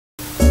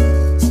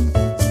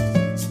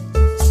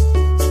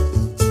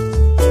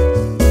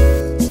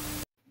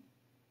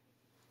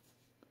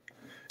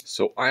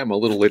So I am a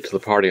little late to the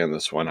party on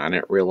this one. I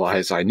didn't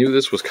realize, I knew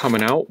this was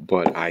coming out,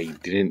 but I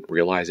didn't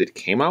realize it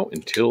came out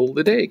until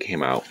the day it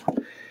came out.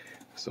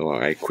 So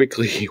I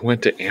quickly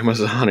went to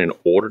Amazon and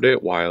ordered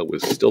it while it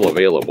was still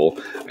available.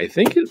 I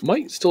think it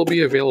might still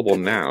be available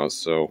now,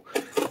 so,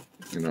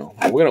 we're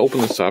going to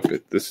open this up.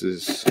 This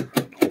is,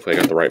 hopefully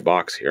I got the right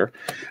box here.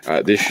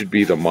 This should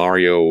be the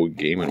Mario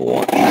Game &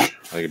 Watch. I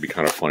think it'd be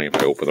kind of funny if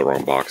I opened the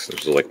wrong box.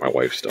 This is like my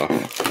wife's stuff.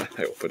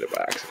 I opened it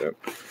by accident.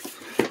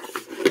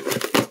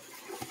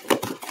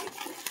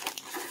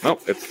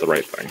 Nope, it's the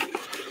right thing.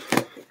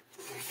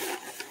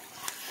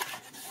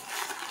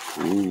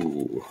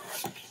 Ooh.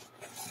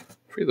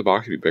 Afraid the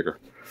box would be bigger.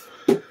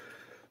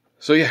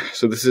 So yeah,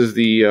 so this is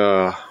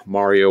the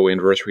Mario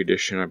Anniversary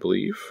Edition, I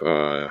believe.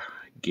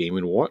 Game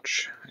 &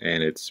 Watch.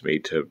 And it's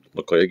made to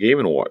look like a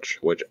Game & Watch,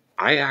 which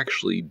I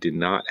actually did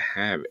not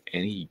have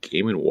any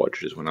Game &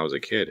 Watches when I was a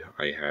kid.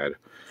 I had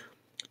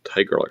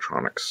Tiger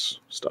Electronics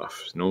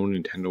stuff. No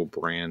Nintendo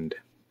brand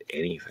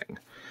anything.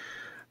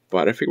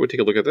 But I figured we'd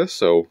take a look at this,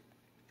 so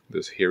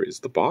this here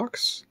is the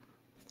box.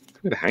 It's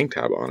got a hang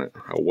tab on it.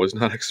 I was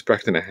not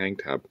expecting a hang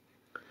tab.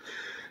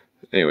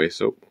 Anyway,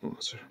 so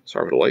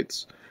sorry for the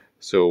lights.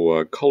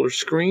 So color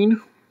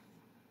screen,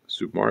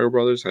 Super Mario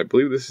Brothers. I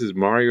believe this is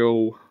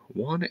Mario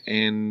 1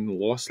 and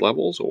Lost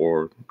Levels,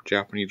 or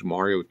Japanese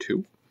Mario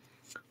 2.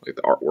 Like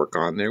the artwork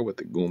on there with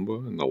the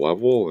Goomba and the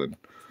level and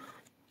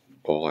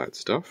all that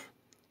stuff.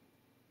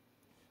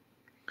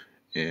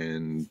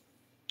 And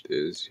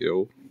there's,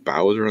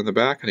 Bowser on the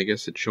back, and I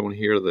guess it's shown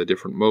here the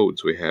different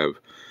modes. We have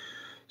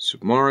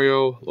Super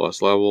Mario,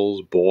 Lost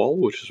Levels, Ball,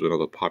 which is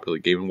another popular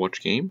Game &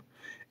 Watch game,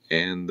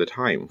 and the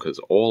time, because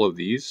all of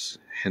these,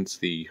 hence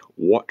the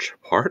watch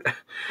part,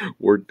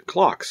 were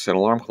clocks and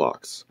alarm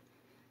clocks.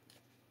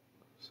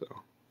 So,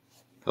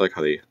 I like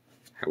how they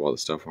have all the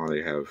stuff on.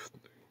 They have,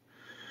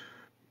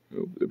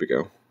 oh, there we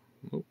go.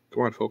 Oh,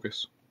 come on,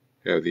 focus.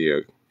 You have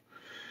the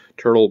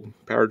Turtle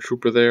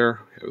Paratrooper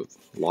there, you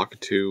have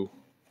Lakitu.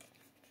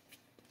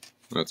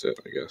 That's it,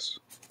 I guess.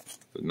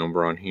 The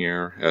number on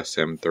here,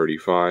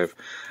 SM35.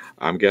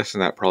 I'm guessing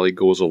that probably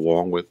goes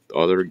along with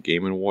other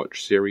Game &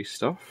 Watch series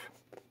stuff.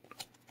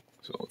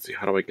 So let's see,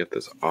 how do I get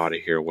this out of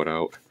here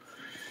without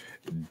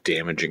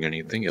damaging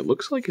anything? It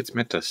looks like it's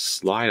meant to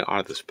slide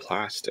out of this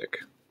plastic.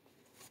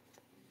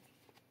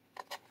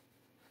 It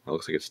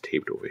looks like it's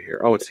taped over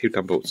here. Oh, it's taped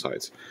on both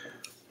sides.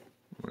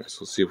 Alright,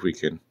 so let's see if we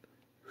can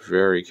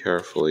very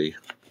carefully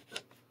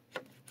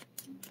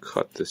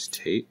cut this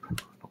tape. I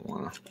don't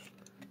want to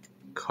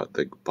cut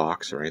the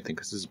box or anything,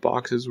 because this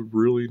box is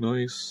really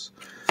nice,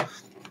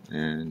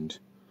 and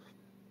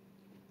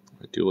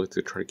I do like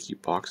to try to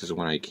keep boxes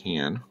when I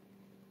can.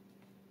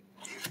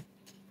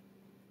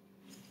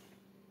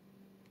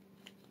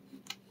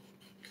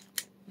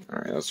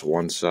 Alright, that's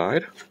one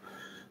side.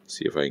 Let's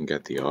see if I can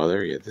get the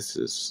other. Yeah, this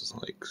is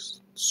like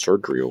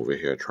surgery over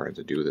here trying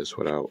to do this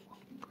without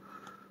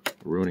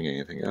ruining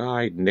anything.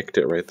 I nicked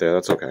it right there.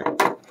 That's okay.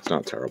 It's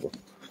not terrible.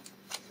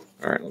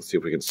 Alright, let's see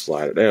if we can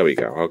slide it. There we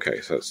go.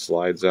 Okay, so it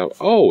slides out.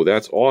 Oh,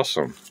 that's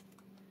awesome.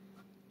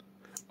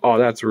 Oh,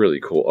 that's really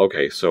cool.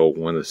 Okay, so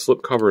when the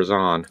slip cover is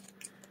on,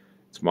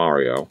 it's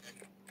Mario.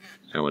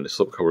 And when the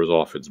slip cover is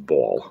off, it's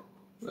Ball.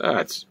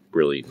 That's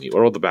really neat. What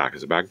about the back?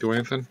 Does the back do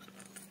anything?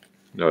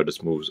 No, it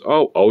just moves.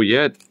 Oh,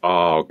 yeah.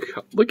 Oh,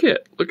 look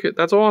at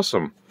that's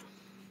awesome.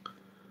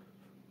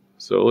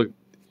 So, look,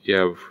 you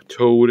have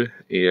Toad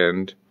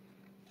and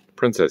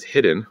Princess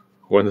hidden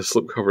when the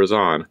slip cover is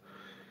on.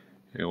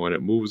 And when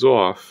it moves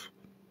off,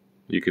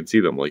 you can see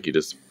them like you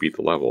just beat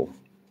the level.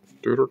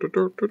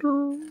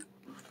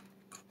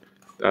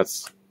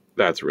 That's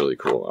really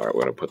cool. Alright,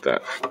 we're going to put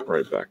that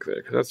right back there,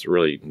 because that's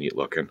really neat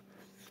looking.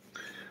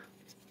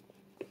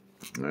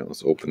 Alright,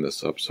 let's open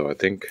this up. So I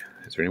think,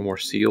 is there any more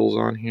seals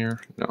on here?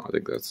 No, I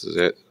think this is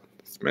it.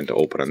 It's meant to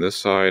open on this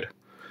side.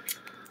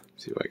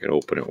 Let's see if I can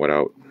open it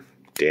without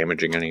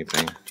damaging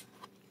anything.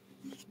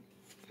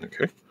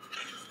 Okay.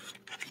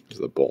 There's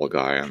the ball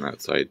guy on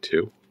that side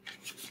too.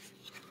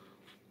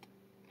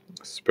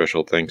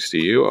 Special thanks to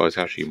you. Oh, it's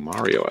actually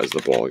Mario as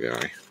the ball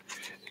guy,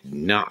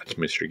 not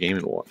Mr. Game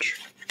 & Watch.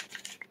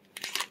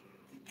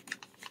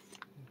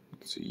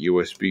 It's a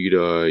USB to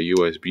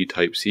USB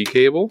Type-C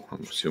cable.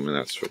 I'm assuming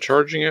that's for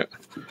charging it.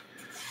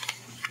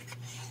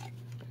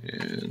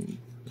 And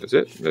that's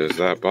it. There's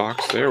that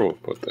box there. We'll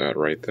put that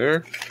right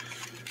there.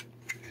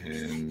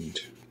 And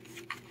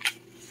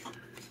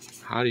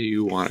how do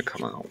you want to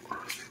come out?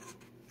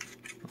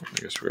 I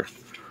guess we're...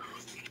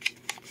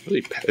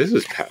 Really, this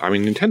is. I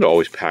mean, Nintendo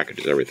always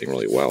packages everything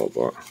really well,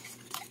 but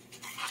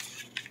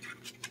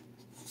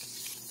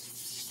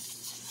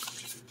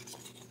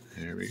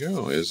there we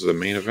go. Is the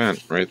main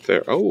event right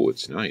there? Oh,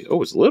 it's nice.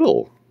 Oh, it's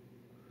little.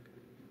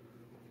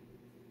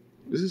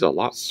 This is a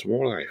lot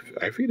smaller.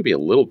 I figured it'd be a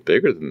little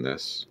bigger than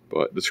this,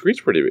 but the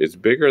screen's pretty. It's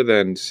bigger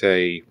than,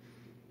 say,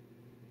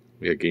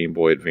 a Game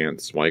Boy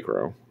Advance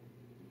Micro,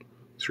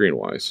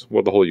 screen-wise.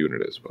 Well, the whole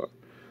unit is, but.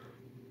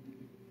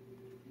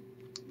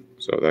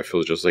 So that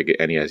feels just like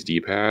an NES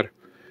D-pad.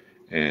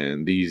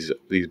 And these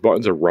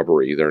buttons are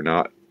rubbery. They're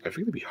not I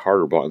think they'd be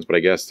harder buttons, but I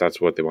guess that's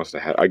what they must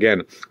have had.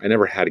 Again, I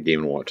never had a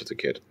Game & Watch as a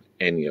kid,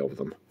 any of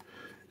them,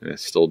 and I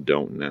still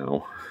don't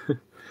now.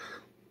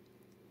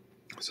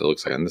 So it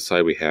looks like on this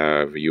side we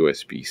have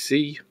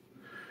USB-C.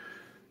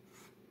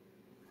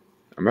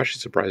 I'm actually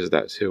surprised at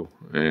that too.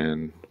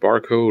 And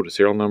barcode, a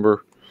serial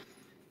number,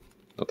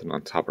 nothing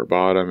on top or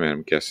bottom, and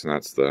I'm guessing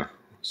that's the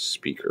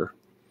speaker.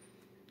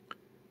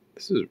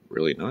 This is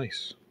really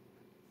nice.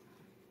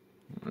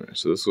 All right,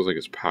 so this looks like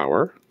it's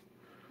power.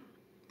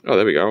 Oh,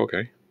 there we go,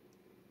 okay.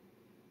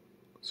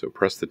 So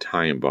press the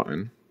time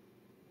button.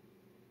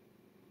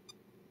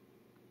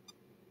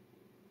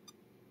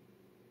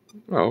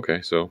 Oh,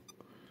 okay, so...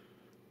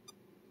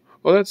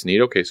 Oh, that's neat.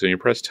 Okay, so when you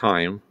press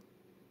time,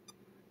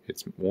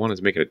 it's one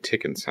is making a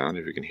ticking sound,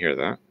 if you can hear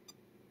that.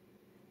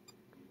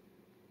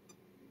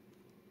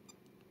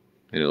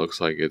 And it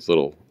looks like it's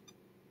little,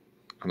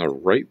 on the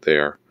right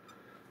there,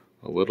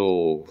 a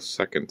little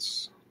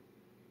seconds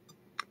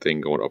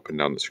thing going up and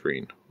down the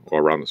screen,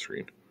 or around the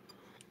screen.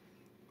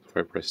 If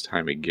I press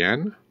time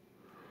again,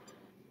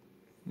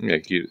 yeah,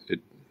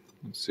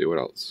 let's see what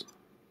else.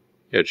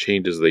 Yeah, it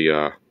changes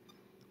the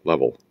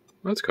level.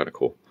 That's kind of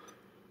cool.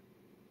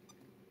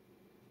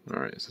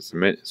 Alright, so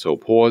it's so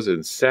pause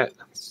and set.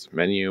 It's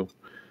menu.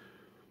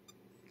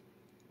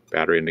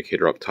 Battery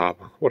indicator up top.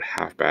 What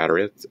half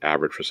battery? It's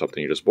average for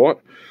something you just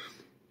bought.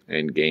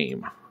 And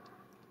game.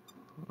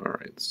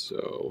 Alright,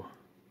 so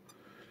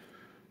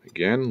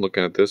again,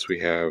 looking at this, we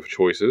have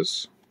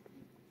choices.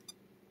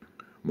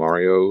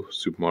 Mario,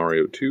 Super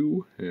Mario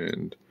 2,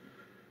 and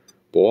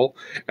Ball.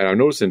 And I'm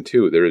noticing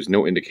too, there is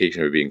no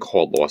indication of it being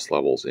called Lost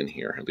Levels in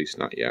here, at least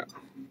not yet.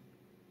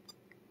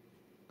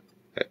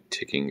 That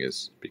ticking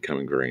is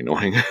becoming very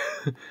annoying.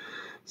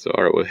 So,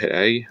 alright, we'll hit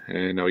A,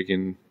 and now we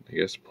can, I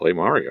guess, play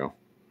Mario.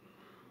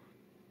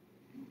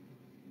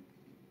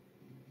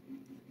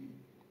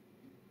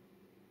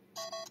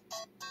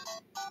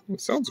 It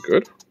sounds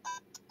good.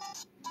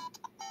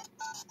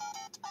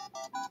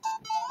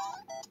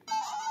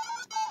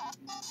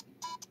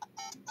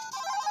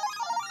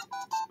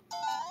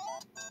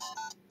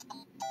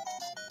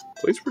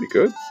 Plays pretty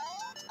good.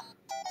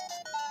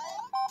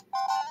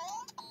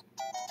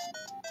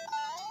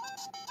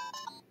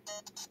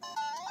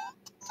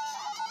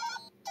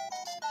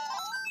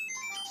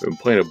 I've been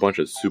playing a bunch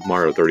of Super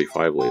Mario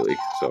 35 lately,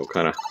 so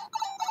kind of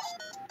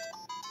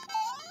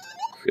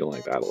feeling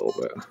like that a little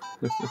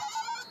bit.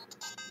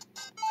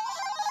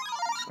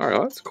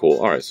 Alright, that's cool.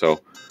 Alright,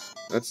 so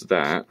that's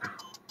that.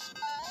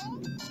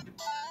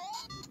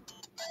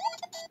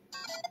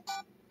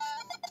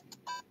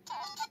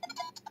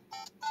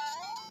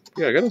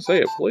 Yeah, I gotta say,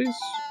 it plays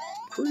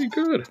pretty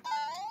good.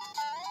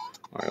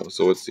 Alright,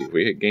 so let's see. If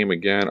we hit game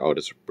again, oh,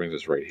 this brings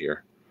us right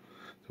here.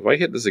 So if I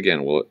hit this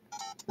again, will it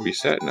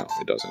reset? No,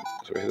 it doesn't.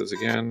 So I hit this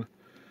again.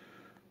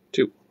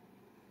 2.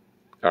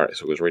 Alright,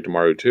 so it goes right to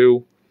Mario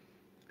 2.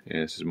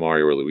 And this is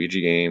Mario or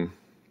Luigi game.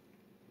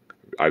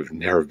 I've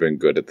never been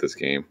good at this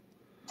game.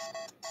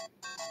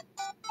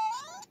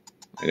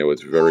 I know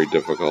it's very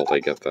difficult, I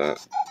get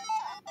that.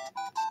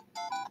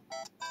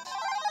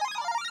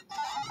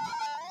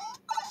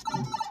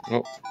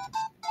 Oh,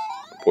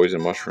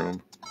 poison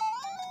mushroom.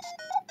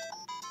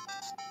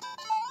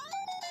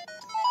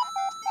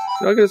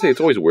 I gotta say,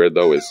 it's always weird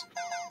though, is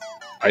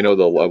I know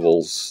the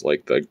levels,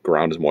 like the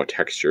ground is more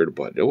textured,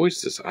 but it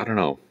always just, I don't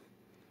know.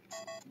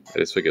 I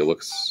just think it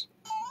looks,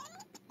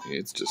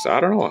 it's just, I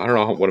don't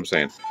know what I'm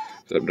saying.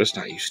 I'm just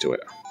not used to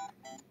it.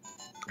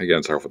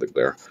 Again, sorry for the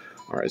glare.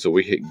 Alright, so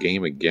we hit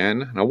game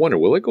again. And I wonder,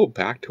 will it go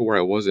back to where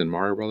I was in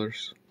Mario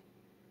Brothers?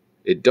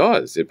 It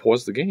does. It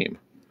paused the game.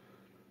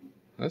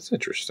 That's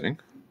interesting.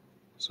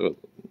 So it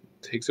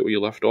takes it where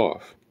you left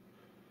off.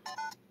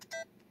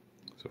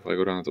 So if I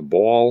go down to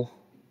Ball.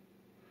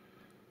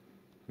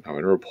 Now, I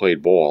never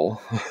played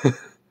Ball.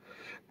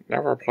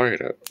 Never played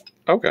it.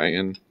 Okay,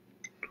 and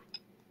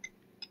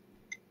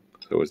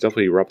so it's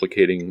definitely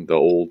replicating the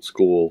old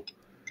school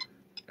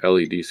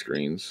LED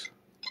screens.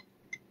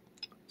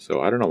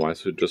 So I don't know, am I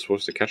just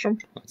supposed to catch them?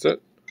 That's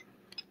it.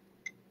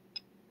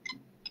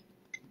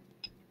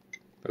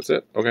 That's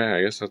it. Okay,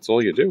 I guess that's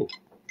all you do.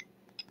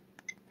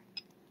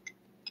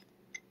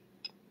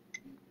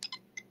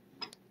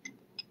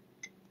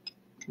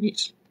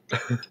 Neat.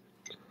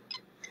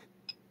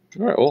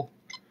 Alright, well,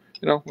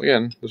 you know,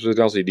 again, this is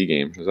an LCD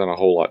game. There's not a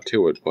whole lot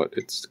to it, but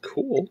it's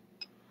cool.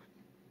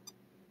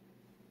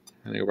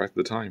 And I go back to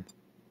the time.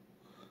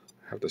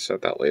 I have to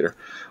set that later.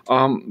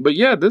 But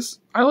yeah, this,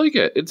 I like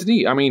it. It's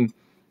neat. I mean,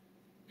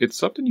 it's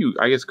something you,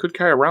 I guess, could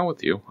carry around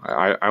with you.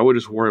 I would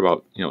just worry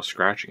about, you know,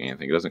 scratching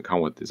anything. It doesn't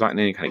come with, it's not in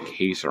any kind of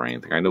case or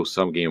anything. I know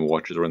some Game &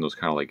 Watches are in those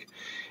kind of like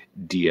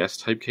DS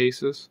type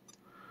cases.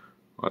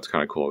 Well, that's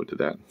kind of cool. I did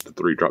that. The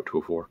 3 dropped to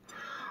a 4.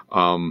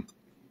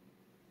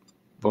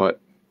 But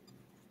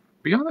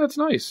beyond that, it's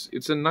nice.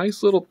 It's a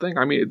nice little thing.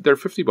 I mean, they're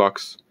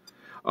 $50.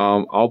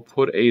 I'll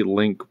put a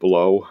link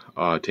below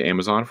to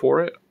Amazon for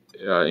it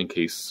in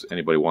case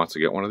anybody wants to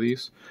get one of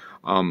these.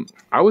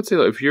 I would say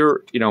that if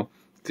you're, you know,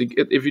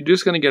 if you're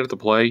just going to get it to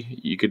play,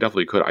 you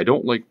definitely could. I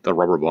don't like the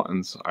rubber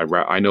buttons.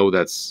 I know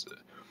that's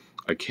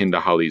akin to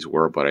how these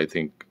were, but I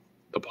think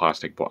the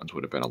plastic buttons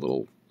would have been a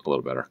little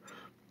better.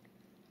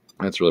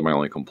 That's really my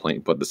only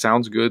complaint. But the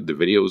sound's good, the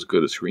video is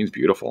good, the screen's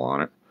beautiful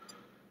on it.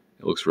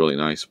 It looks really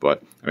nice.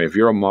 But I mean, if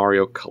you're a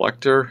Mario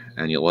collector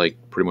and you like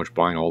pretty much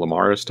buying all the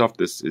Mario stuff,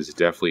 this is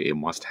definitely a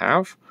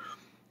must-have.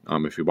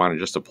 If you wanted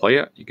just to play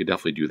it, you could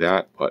definitely do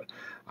that. But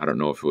I don't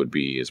know if it would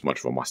be as much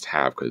of a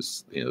must-have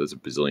because there's a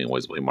bazillion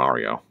ways to play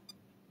Mario.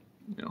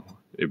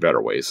 In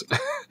better ways.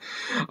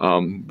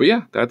 But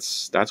yeah,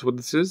 that's what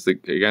this is.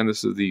 Again,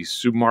 this is the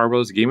Super Mario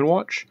Bros. Game &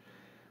 Watch.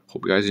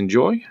 Hope you guys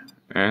enjoy,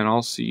 and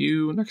I'll see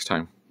you next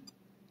time.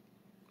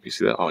 You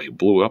see that? Oh, he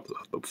blew up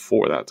the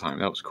 4 that time.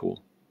 That was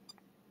cool.